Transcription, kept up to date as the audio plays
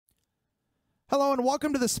Hello and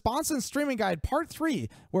welcome to the Spawnson Streaming Guide Part 3,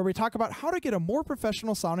 where we talk about how to get a more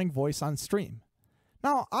professional sounding voice on stream.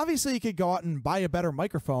 Now, obviously you could go out and buy a better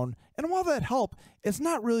microphone, and while that help, it's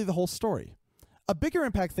not really the whole story. A bigger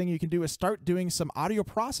impact thing you can do is start doing some audio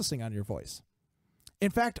processing on your voice.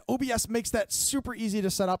 In fact, OBS makes that super easy to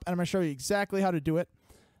set up, and I'm going to show you exactly how to do it.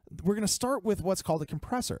 We're going to start with what's called a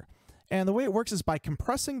compressor. And the way it works is by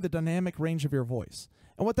compressing the dynamic range of your voice.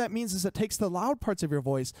 And what that means is it takes the loud parts of your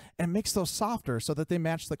voice and makes those softer so that they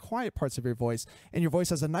match the quiet parts of your voice, and your voice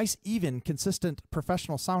has a nice, even, consistent,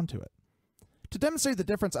 professional sound to it. To demonstrate the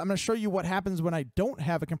difference, I'm going to show you what happens when I don't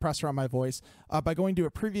have a compressor on my voice by going to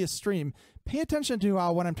a previous stream. Pay attention to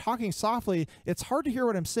how when I'm talking softly, it's hard to hear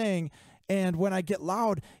what I'm saying, and when I get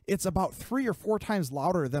loud, it's about 3 or 4 times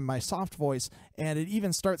louder than my soft voice, and it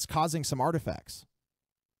even starts causing some artifacts.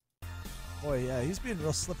 Boy, yeah, he's being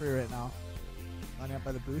real slippery right now. Lining up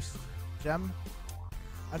by the boost. Gem.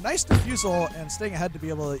 A nice defusal and staying ahead to be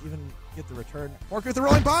able to even get the return. Fork with the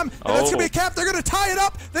rolling bomb, and that's going to be a cap. They're going to tie it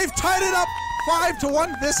up. They've tied it up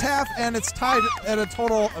 5-1 this half, and it's tied at a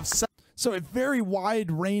total of 7. So a very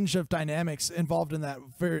wide range of dynamics involved in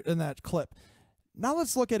that clip. Now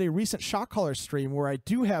let's look at a recent shot caller stream where I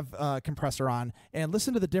do have a compressor on, and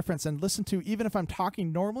listen to the difference, and listen to, even if I'm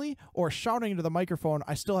talking normally or shouting into the microphone,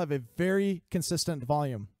 I still have a very consistent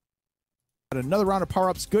volume. Another round of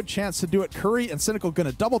power-ups, good chance to do it. Curry and Cynical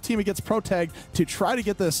going to double team against Protag to try to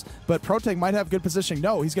get this, but Protag might have good positioning.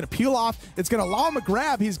 No, he's going to peel off. It's going to allow him a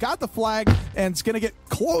grab. He's got the flag, and it's going to get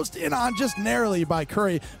closed in on just narrowly by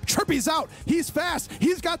Curry. Trippy's out. He's fast.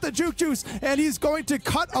 He's got the juke juice, and he's going to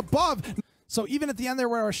cut above. So even at the end there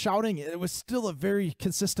where I was shouting, it was still a very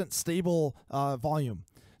consistent, stable volume.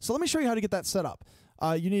 So let me show you how to get that set up.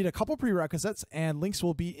 You need a couple prerequisites, and links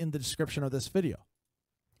will be in the description of this video.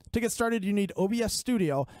 To get started, you need OBS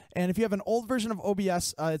Studio, and if you have an old version of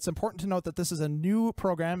OBS, it's important to note that this is a new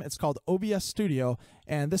program. It's called OBS Studio,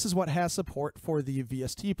 and this is what has support for the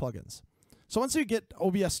VST plugins. So once you get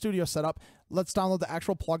OBS Studio set up, let's download the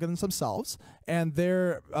actual plugins themselves, and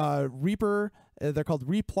they're Reaper. They're called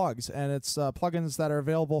Replugs, and it's plugins that are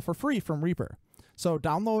available for free from Reaper. So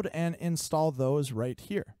download and install those right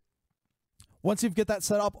here. Once you get that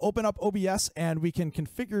set up, open up OBS, and we can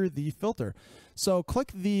configure the filter. So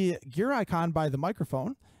click the gear icon by the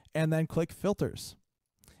microphone, and then click Filters.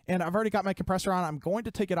 And I've already got my compressor on. I'm going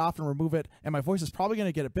to take it off and remove it, and my voice is probably going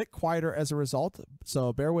to get a bit quieter as a result,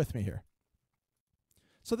 so bear with me here.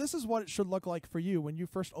 So this is what it should look like for you when you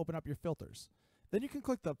first open up your filters. Then you can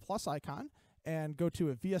click the plus icon and go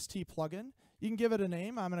to a VST plugin. You can give it a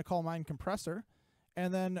name. I'm going to call mine Compressor.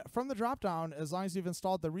 And then from the drop-down, as long as you've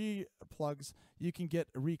installed the replugs, you can get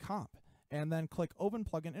Recomp. And then click Open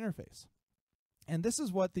Plugin Interface. And this is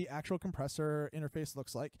what the actual compressor interface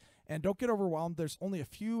looks like. And don't get overwhelmed. There's only a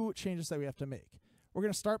few changes that we have to make. We're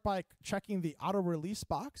going to start by checking the auto-release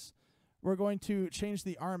box. We're going to change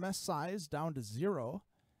the RMS size down to 0.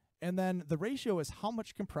 And then the ratio is how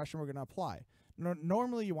much compression we're going to apply.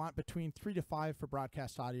 Normally you want between 3 to 5 for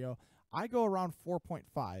broadcast audio. I go around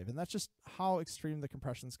 4.5, and that's just how extreme the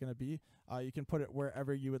compression is going to be. You can put it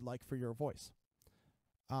wherever you would like for your voice.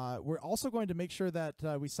 We're also going to make sure that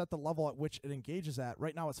we set the level at which it engages at.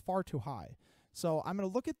 Right now it's far too high. So I'm going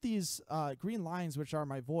to look at these green lines, which are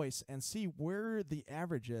my voice, and see where the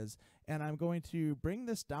average is. And I'm going to bring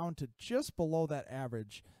this down to just below that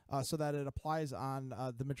average so that it applies on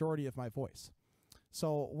the majority of my voice.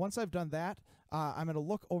 So once I've done that, I'm going to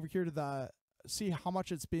look over here to see how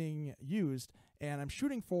much it's being used, and I'm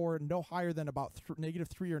shooting for no higher than about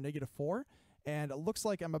 -3 or -4, and it looks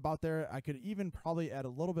like I'm about there. I could even probably add a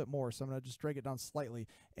little bit more, so I'm going to just drag it down slightly,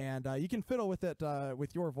 and you can fiddle with it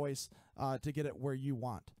with your voice to get it where you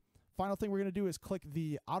want. Final thing we're going to do is click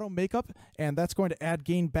the auto makeup, and that's going to add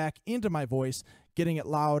gain back into my voice, getting it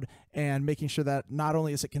loud and making sure that not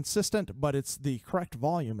only is it consistent, but it's the correct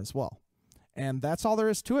volume as well. And that's all there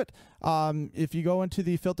is to it. If you go into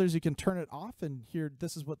the filters, you can turn it off, and here,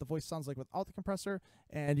 this is what the voice sounds like without the compressor,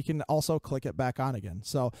 and you can also click it back on again.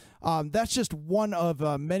 So that's just one of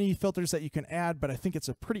many filters that you can add, but I think it's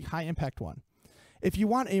a pretty high impact one. If you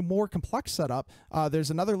want a more complex setup,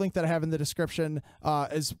 there's another link that I have in the description.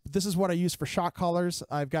 This is what I use for shot callers.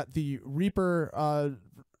 I've got the Reaper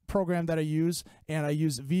program that I use, and I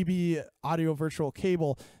use VB audio virtual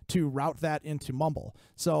cable to route that into Mumble.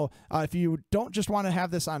 So if you don't just want to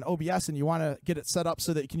have this on OBS and you want to get it set up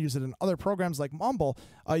so that you can use it in other programs like Mumble,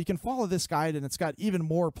 you can follow this guide, and it's got even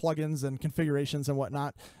more plugins and configurations and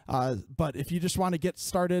whatnot. But if you just want to get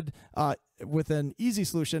started with an easy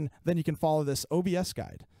solution, then you can follow this OBS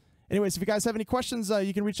guide. Anyways, if you guys have any questions,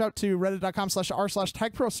 you can reach out to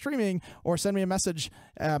reddit.com/r/TagProStreaming or send me a message.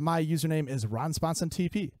 My username is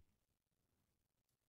RonSpawnsonTP.